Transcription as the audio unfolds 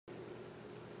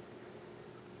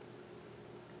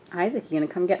Isaac, you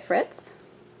gonna come get Fritz?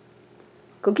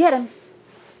 Go get him.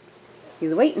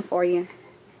 He's waiting for you.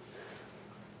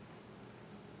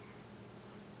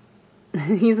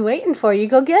 He's waiting for you.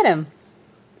 Go get him.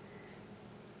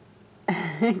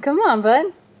 Come on,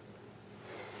 bud.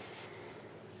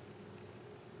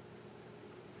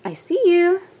 I see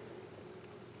you.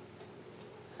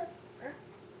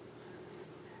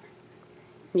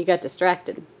 You got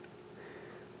distracted.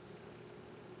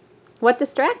 What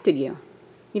distracted you?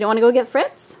 You don't want to go get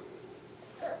Fritz?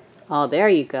 Oh, there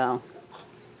you go.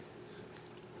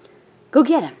 Go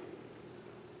get him.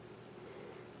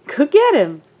 Go get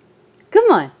him.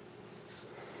 Come on.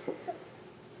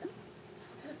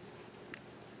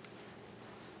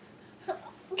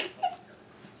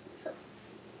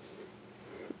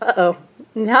 Uh-oh.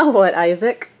 Now what,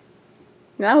 Isaac?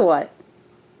 Now what?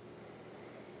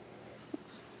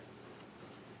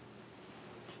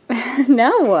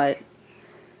 Now what?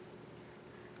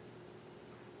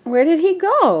 Where did he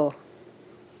go?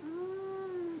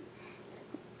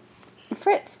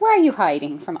 Fritz, why are you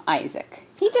hiding from Isaac?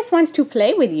 He just wants to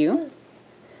play with you.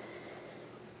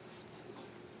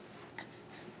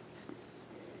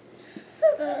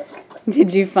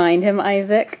 Did you find him,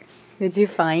 Isaac? Did you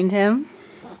find him?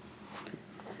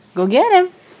 Go get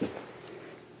him.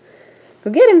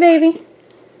 Go get him, baby.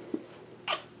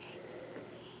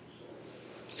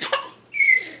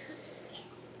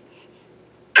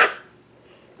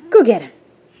 Go get him.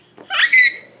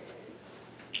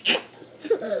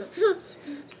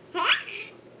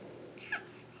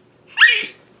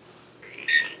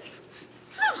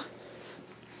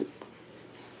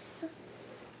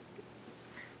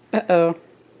 Uh-oh.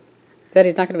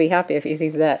 Daddy's not going to be happy if he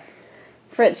sees that.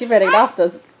 Fritz, you better get off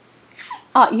those.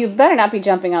 Oh, you better not be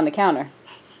jumping on the counter.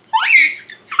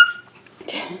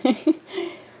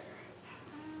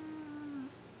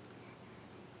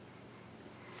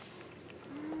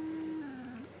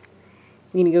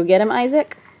 You gonna go get him,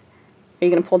 Isaac? Or are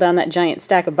you gonna pull down that giant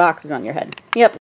stack of boxes on your head? Yep.